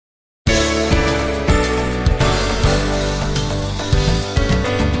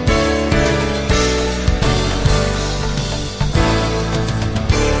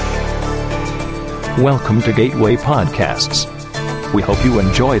Welcome to Gateway Podcasts. We hope you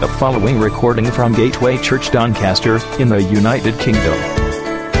enjoy the following recording from Gateway Church Doncaster in the United Kingdom.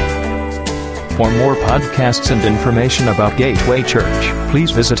 For more podcasts and information about Gateway Church,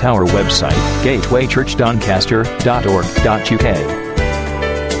 please visit our website,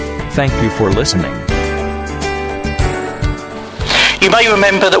 gatewaychurchdoncaster.org.uk. Thank you for listening. You may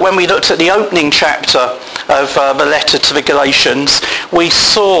remember that when we looked at the opening chapter of the letter to the Galatians, we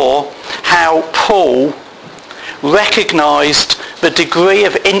saw how Paul recognised the degree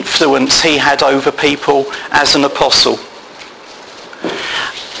of influence he had over people as an apostle.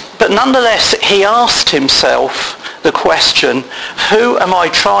 But nonetheless, he asked himself the question, who am I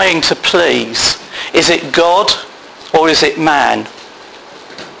trying to please? Is it God or is it man?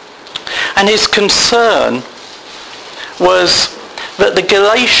 And his concern was that the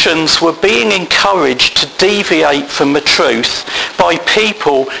Galatians were being encouraged to deviate from the truth by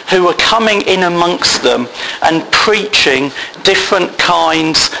people who were coming in amongst them and preaching different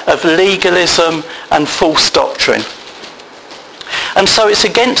kinds of legalism and false doctrine. And so it's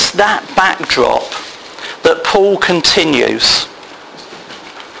against that backdrop that Paul continues.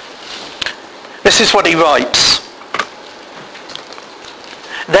 This is what he writes.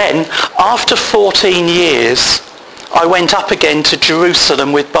 Then, after 14 years, I went up again to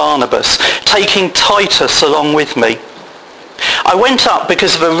Jerusalem with Barnabas, taking Titus along with me. I went up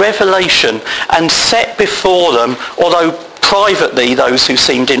because of a revelation and set before them, although privately those who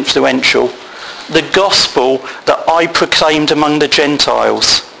seemed influential, the gospel that I proclaimed among the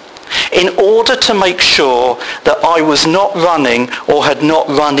Gentiles, in order to make sure that I was not running or had not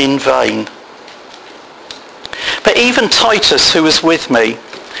run in vain. But even Titus, who was with me,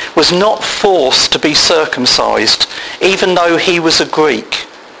 was not forced to be circumcised, even though he was a Greek.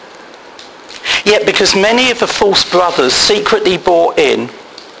 Yet because many of the false brothers secretly bought in,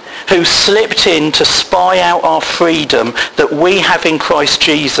 who slipped in to spy out our freedom that we have in Christ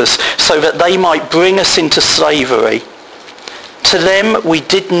Jesus, so that they might bring us into slavery, to them we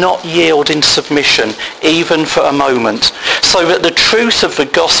did not yield in submission, even for a moment, so that the truth of the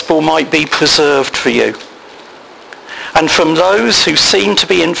gospel might be preserved for you. And from those who seem to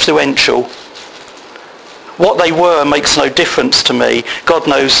be influential, what they were makes no difference to me. God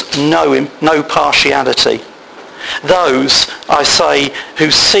knows no partiality. Those, I say,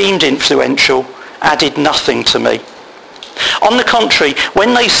 who seemed influential added nothing to me. On the contrary,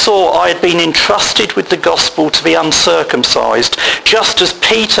 when they saw I had been entrusted with the gospel to the uncircumcised, just as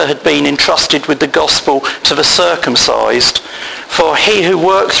Peter had been entrusted with the gospel to the circumcised, for he who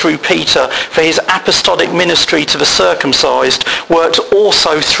worked through Peter for his apostolic ministry to the circumcised worked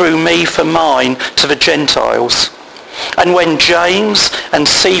also through me for mine to the Gentiles. And when James and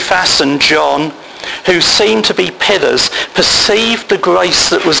Cephas and John, who seemed to be pillars, perceived the grace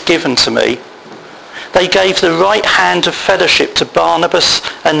that was given to me, they gave the right hand of fellowship to Barnabas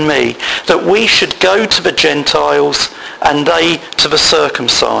and me, that we should go to the Gentiles and they to the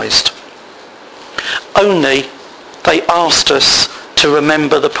circumcised. Only they asked us to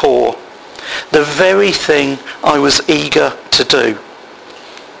remember the poor, the very thing I was eager to do.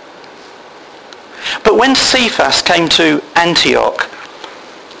 But when Cephas came to Antioch,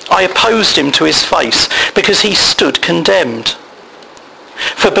 I opposed him to his face, because he stood condemned.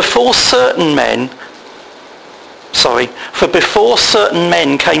 For before certain men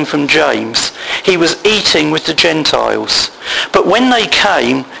came from James, he was eating with the Gentiles. But when they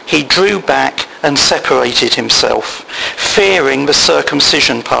came, he drew back and separated himself, fearing the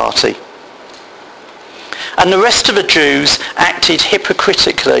circumcision party. And the rest of the Jews acted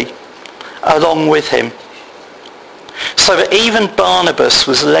hypocritically along with him, so that even Barnabas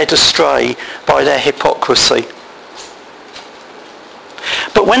was led astray by their hypocrisy.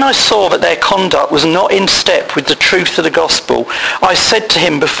 But when I saw that their conduct was not in step with the truth of the gospel, I said to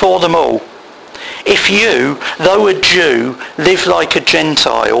him before them all, if you, though a Jew, live like a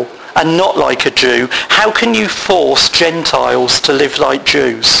Gentile and not like a Jew, how can you force Gentiles to live like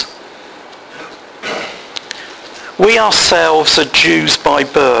Jews? We ourselves are Jews by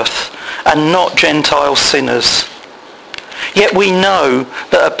birth and not Gentile sinners. Yet we know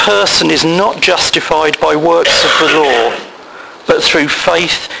that a person is not justified by works of the law, but through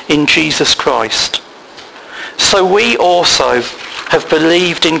faith in Jesus Christ. So we also have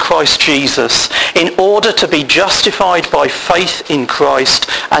believed in Christ Jesus in order to be justified by faith in Christ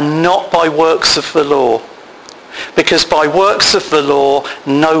and not by works of the law. Because by works of the law,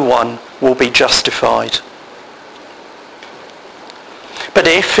 no one will be justified. But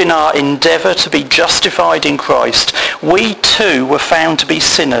if in our endeavour to be justified in Christ, we too were found to be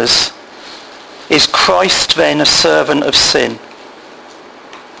sinners, is Christ then a servant of sin?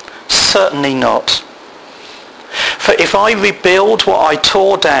 Certainly not. For if I rebuild what I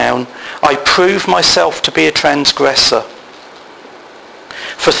tore down, I prove myself to be a transgressor.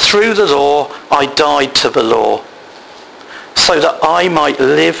 For through the law I died to the law, so that I might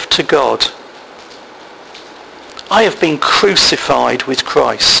live to God. I have been crucified with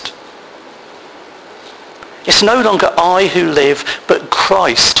Christ. It's no longer I who live, but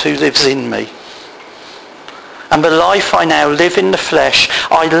Christ who lives in me. And the life I now live in the flesh,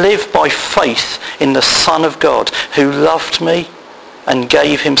 I live by faith in the Son of God, who loved me and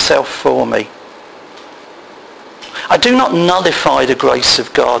gave himself for me. I do not nullify the grace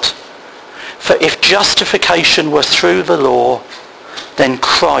of God, for if justification were through the law, then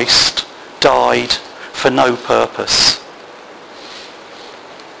Christ died for no purpose.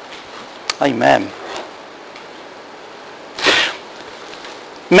 Amen.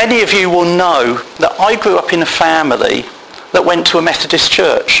 Many of you will know that I grew up in a family that went to a Methodist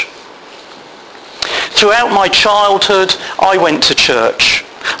church. Throughout my childhood, I went to church.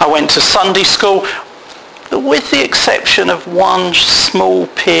 I went to Sunday school, with the exception of one small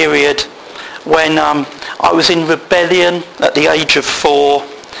period when I was in rebellion at the age of 4.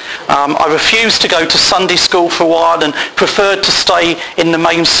 I refused to go to Sunday school for a while and preferred to stay in the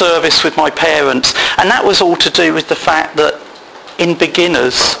main service with my parents. And that was all to do with the fact that in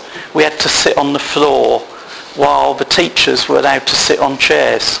beginners we had to sit on the floor while the teachers were allowed to sit on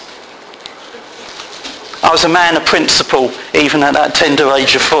chairs. I was a man of principle even at that tender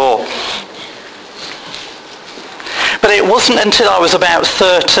age of 4. But it wasn't until I was about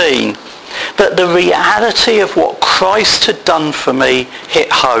 13 that the reality of what Christ had done for me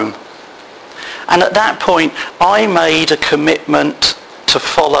hit home. And at that point, I made a commitment to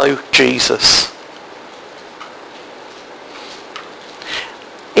follow Jesus.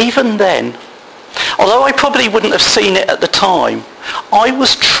 Even then, although I probably wouldn't have seen it at the time, I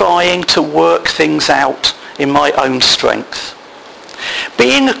was trying to work things out in my own strength.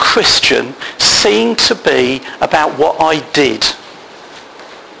 Being a Christian seemed to be about what I did.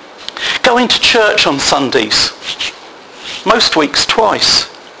 Going to church on Sundays, most weeks twice.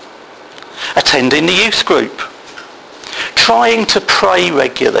 Attending the youth group. Trying to pray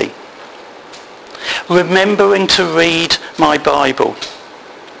regularly. Remembering to read my Bible.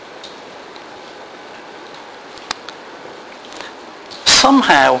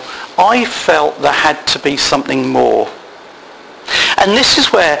 Somehow I felt there had to be something more. And this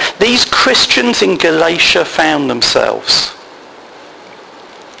is where these Christians in Galatia found themselves.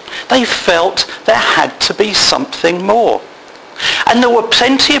 They felt there had to be something more. And there were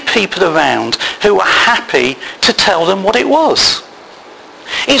plenty of people around who were happy to tell them what it was.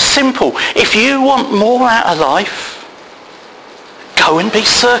 It's simple. If you want more out of life, go and be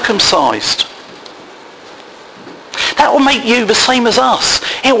circumcised. That will make you the same as us.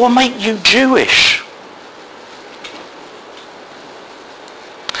 It will make you Jewish.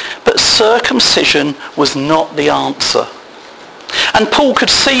 But circumcision was not the answer. And Paul could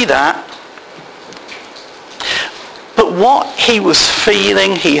see that. But what he was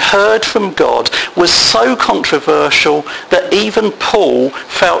feeling, he heard from God, was so controversial that even Paul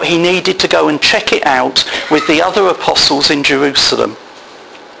felt he needed to go and check it out with the other apostles in Jerusalem.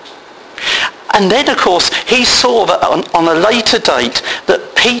 And then, of course, he saw that on a later date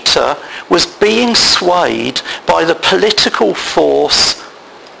that Peter was being swayed by the political force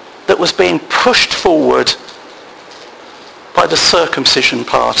that was being pushed forward by the circumcision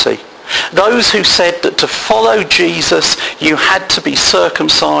party. Those who said that to follow Jesus you had to be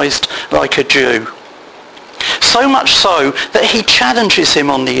circumcised like a Jew. So much so that he challenges him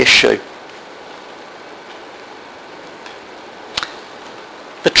on the issue.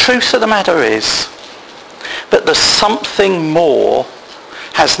 The truth of the matter is that the something more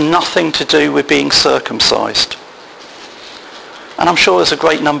has nothing to do with being circumcised. And I'm sure there's a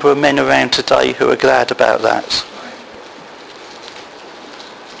great number of men around today who are glad about that.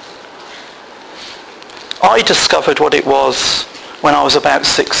 I discovered what it was when I was about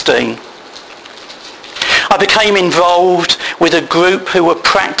 16. I became involved with a group who were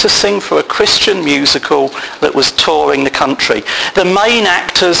practicing for a Christian musical that was touring the country. The main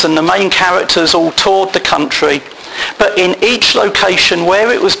actors and the main characters all toured the country, but in each location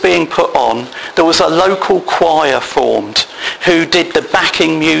where it was being put on, there was a local choir formed who did the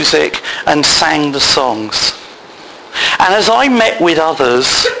backing music and sang the songs. And as I met with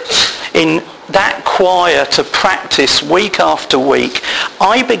others in that choir to practice week after week,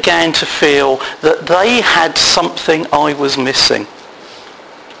 I began to feel that they had something I was missing.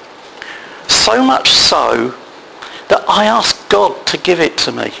 So much so that I asked God to give it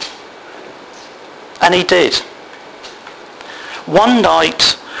to me. And he did. One night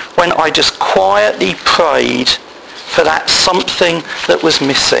when I just quietly prayed for that something that was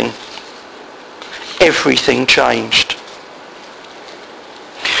missing. Everything changed.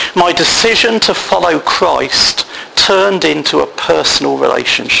 My decision to follow Christ turned into a personal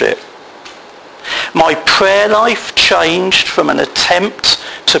relationship. My prayer life changed from an attempt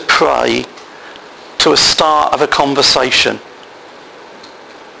to pray to a start of a conversation.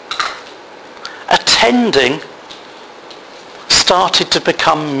 Attending started to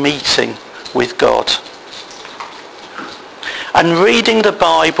become meeting with God. And reading the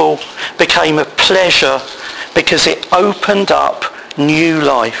Bible became a pleasure because it opened up new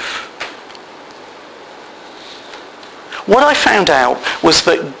life. What I found out was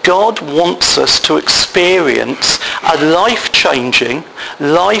that God wants us to experience a life-changing,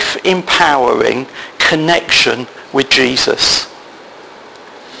 life-empowering connection with Jesus.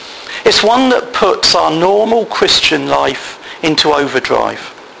 It's one that puts our normal Christian life into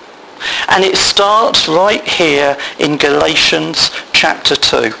overdrive. And it starts right here in Galatians chapter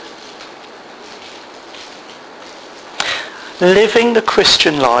 2. Living the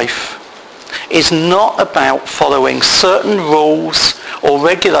Christian life is not about following certain rules or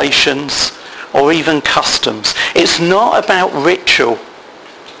regulations or even customs. It's not about ritual.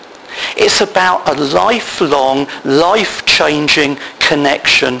 It's about a lifelong, life-changing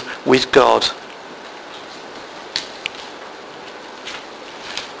connection with God.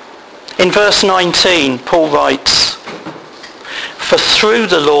 In verse 19, Paul writes, "For through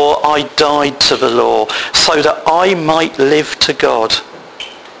the law I died to the law, so that I might live to God.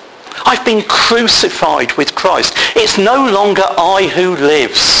 I've been crucified with Christ. It's no longer I who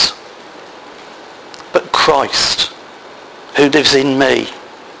lives, but Christ who lives in me.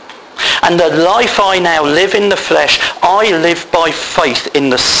 And the life I now live in the flesh, I live by faith in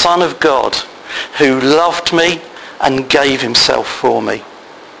the Son of God, who loved me and gave himself for me."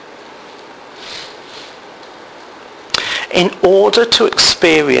 In order to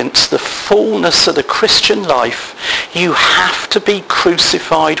experience the fullness of the Christian life, you have to be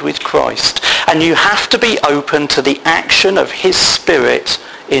crucified with Christ, and you have to be open to the action of his Spirit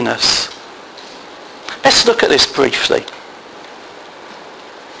in us. Let's look at this briefly.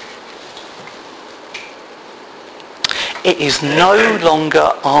 It is no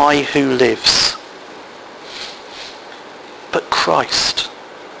longer I who lives, but Christ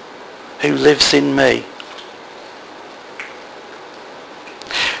who lives in me.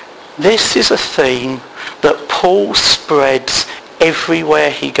 This is a theme that Paul spreads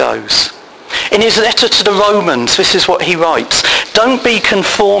everywhere he goes. In his letter to the Romans, this is what he writes: "Don't be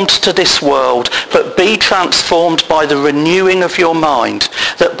conformed to this world, but be transformed by the renewing of your mind,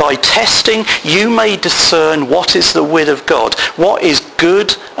 that by testing you may discern what is the will of God, what is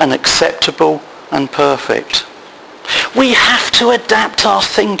good and acceptable and perfect." We have to adapt our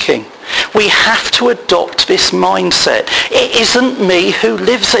thinking. We have to adopt this mindset. It isn't me who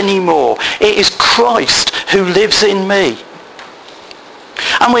lives anymore. It is Christ who lives in me.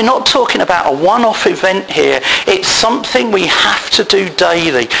 And we're not talking about a one-off event here. It's something we have to do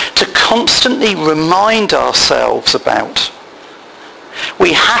daily, to constantly remind ourselves about.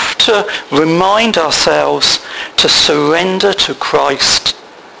 We have to remind ourselves to surrender to Christ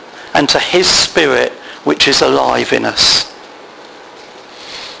and to his Spirit, which is alive in us.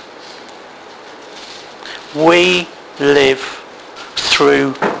 We live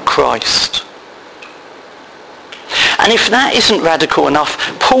through Christ. And if that isn't radical enough,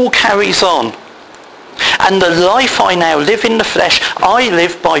 Paul carries on. "And the life I now live in the flesh, I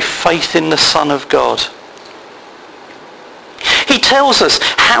live by faith in the Son of God." He tells us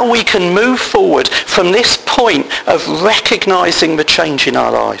how we can move forward from this point of recognizing the change in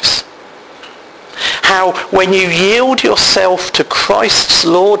our lives. How when you yield yourself to Christ's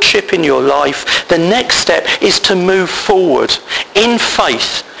lordship in your life, the next step is to move forward in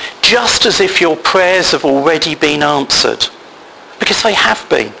faith, just as if your prayers have already been answered. Because they have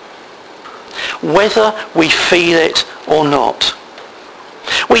been. Whether we feel it or not.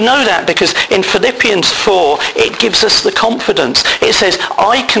 We know that because in Philippians 4, it gives us the confidence. It says,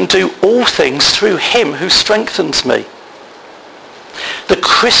 "I can do all things through him who strengthens me." The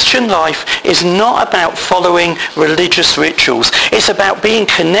Christian life is not about following religious rituals. It's about being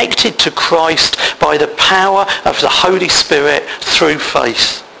connected to Christ by the power of the Holy Spirit through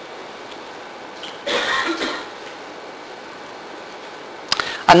faith.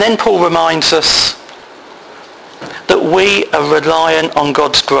 And then Paul reminds us that we are reliant on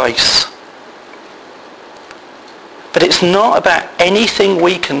God's grace. But it's not about anything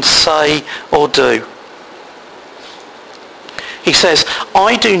we can say or do. He says,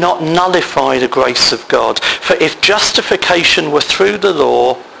 "I do not nullify the grace of God, for if justification were through the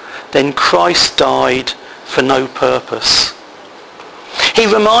law, then Christ died for no purpose. He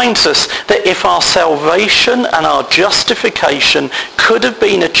reminds us that if our salvation and our justification could have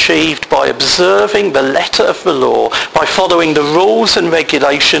been achieved by observing the letter of the law, by following the rules and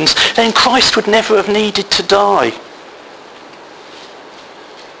regulations, then Christ would never have needed to die.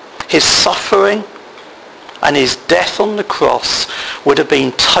 His suffering and his death on the cross would have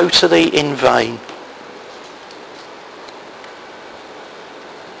been totally in vain.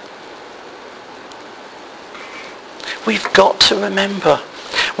 We've got to remember,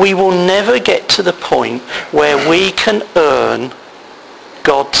 we will never get to the point where we can earn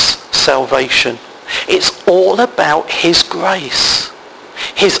God's salvation. It's all about his grace,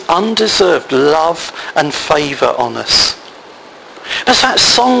 his undeserved love and favour on us. There's that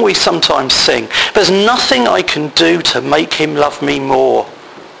song we sometimes sing, there's nothing I can do to make him love me more.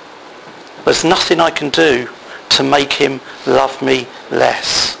 There's nothing I can do to make him love me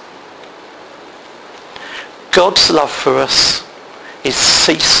less. God's love for us is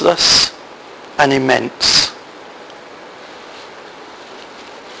ceaseless and immense.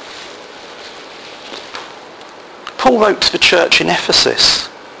 Paul wrote to the church in Ephesus,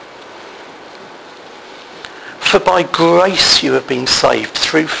 "For by grace you have been saved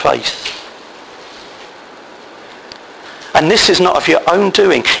through faith. And this is not of your own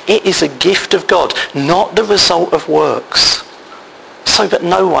doing. It is a gift of God, not the result of works, so that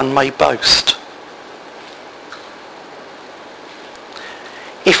no one may boast."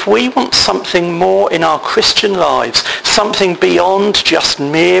 If we want something more in our Christian lives, something beyond just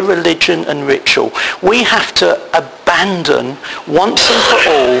mere religion and ritual, we have to abandon once and for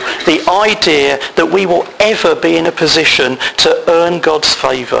all the idea that we will ever be in a position to earn God's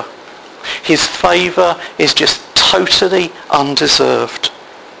favour. His favour is just totally undeserved.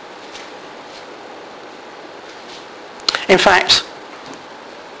 In fact,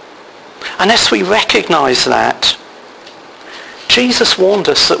 unless we recognise that, Jesus warned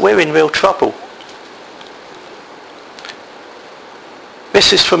us that we're in real trouble.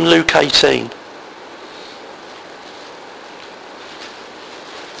 This is from Luke 18.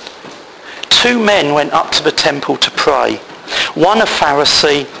 Two men went up to the temple to pray, one a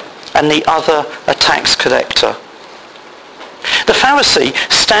Pharisee and the other a tax collector. The Pharisee,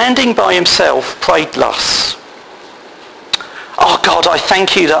 standing by himself, prayed thus: "Oh God, I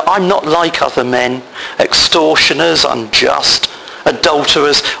thank you that I'm not like other men, extortioners, unjust,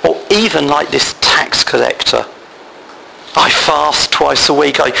 adulterers, or even like this tax collector. I fast twice a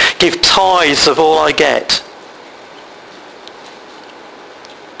week. I give tithes of all I get."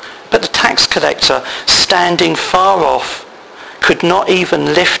 But the tax collector, standing far off, could not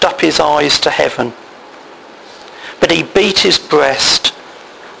even lift up his eyes to heaven. But he beat his breast,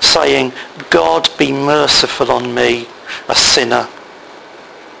 saying, "God, be merciful on me, a sinner."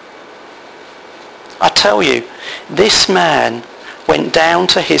 I tell you, this man went down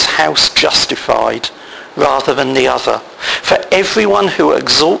to his house justified rather than the other. For everyone who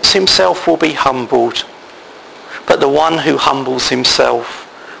exalts himself will be humbled, but the one who humbles himself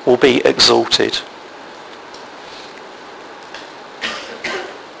will be exalted.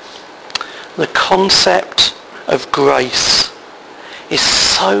 The concept of grace is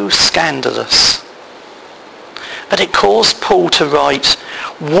so scandalous that it caused Paul to write,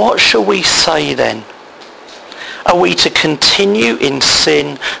 "What shall we say then? Are we to continue in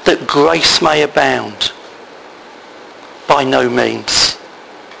sin that grace may abound? By no means.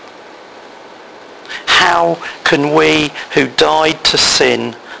 How can we who died to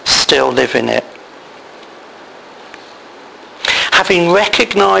sin still live in it?" Having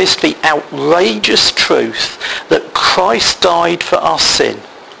recognised the outrageous truth that Christ died for our sin,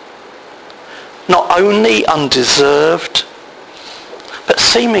 not only undeserved, but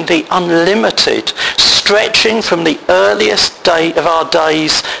seemingly unlimited, stretching from the earliest day of our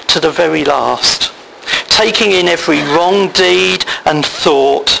days to the very last, taking in every wrong deed and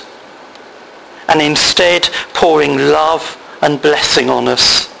thought, and instead pouring love and blessing on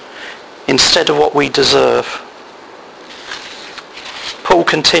us instead of what we deserve. Paul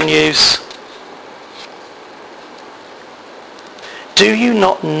continues, "Do you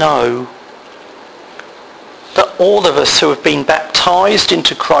not know that all of us who have been baptized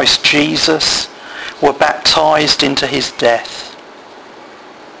into Christ Jesus were baptized into his death?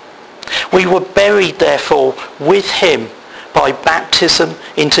 We were buried, therefore, with him by baptism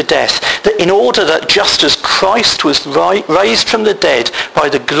into death, that in order that just as Christ was raised from the dead by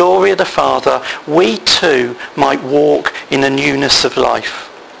the glory of the Father, we too might walk in the newness of life.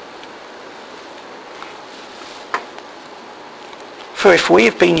 For if we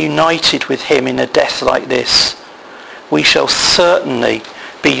have been united with him in a death like this, we shall certainly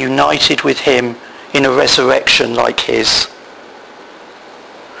be united with him in a resurrection like his.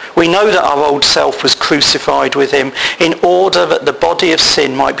 We know that our old self was crucified with him in order that the body of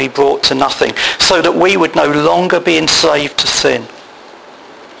sin might be brought to nothing, so that we would no longer be enslaved to sin.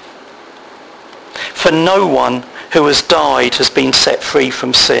 For no one who has died has been set free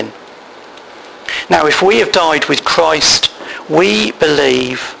from sin. Now, if we have died with Christ, we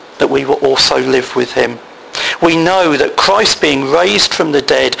believe that we will also live with him. We know that Christ, being raised from the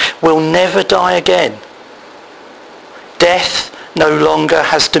dead, will never die again. Death no longer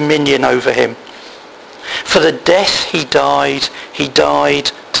has dominion over him. For the death he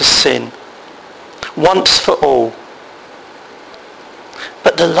died to sin, once for all.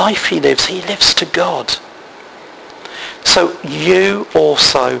 But the life he lives to God. So you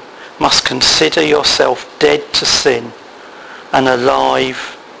also must consider yourself dead to sin and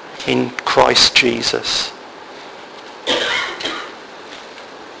alive in Christ Jesus.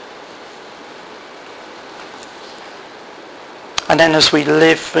 And then as we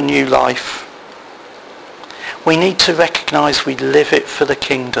live a new life, we need to recognize we live it for the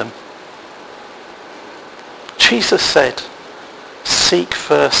kingdom. Jesus said, seek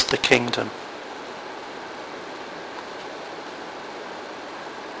first the kingdom.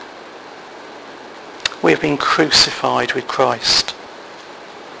 We have been crucified with Christ.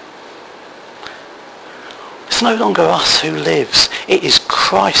 It's no longer us who lives. It is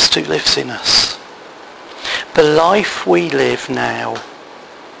Christ who lives in us. The life we live now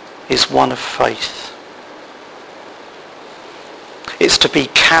is one of faith. It's to be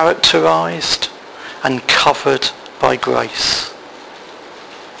characterized and covered by grace.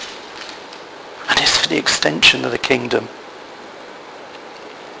 And it's for the extension of the kingdom.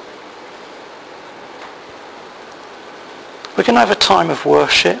 We're going to have a time of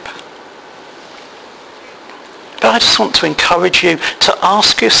worship. But I just want to encourage you to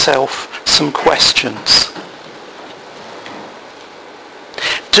ask yourself some questions.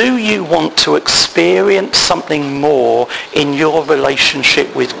 Do you want to experience something more in your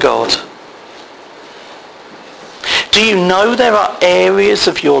relationship with God? Do you know there are areas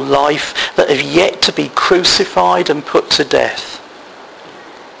of your life that have yet to be crucified and put to death?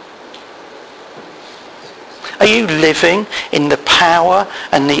 Are you living in the power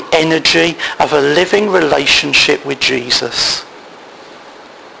and the energy of a living relationship with Jesus?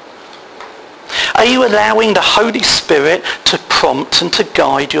 Are you allowing the Holy Spirit to prompt and to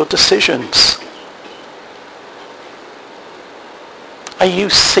guide your decisions? Are you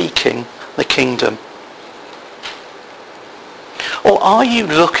seeking the kingdom? Or are you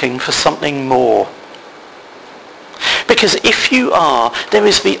looking for something more? Because if you are, there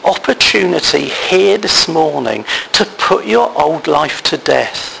is the opportunity here this morning to put your old life to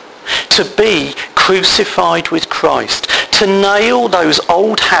death, to be crucified with Christ, to nail those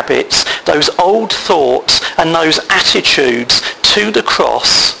old habits, those old thoughts and those attitudes to the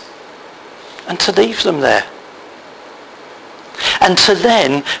cross and to leave them there. And to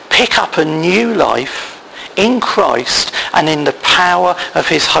then pick up a new life in Christ and in the power of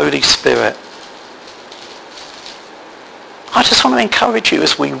his Holy Spirit. I just want to encourage you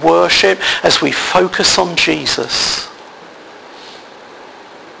as we worship, as we focus on Jesus.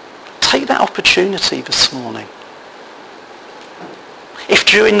 Take that opportunity this morning. If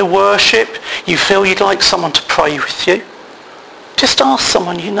during the worship you feel you'd like someone to pray with you, just ask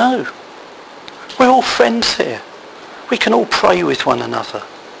someone you know. We're all friends here. We can all pray with one another.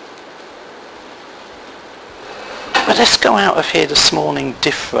 But let's go out of here this morning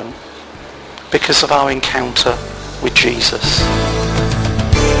different because of our encounter with Jesus.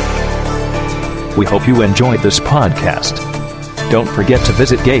 We hope you enjoyed this podcast. Don't forget to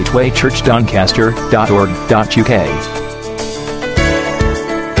visit gatewaychurchdoncaster.org.uk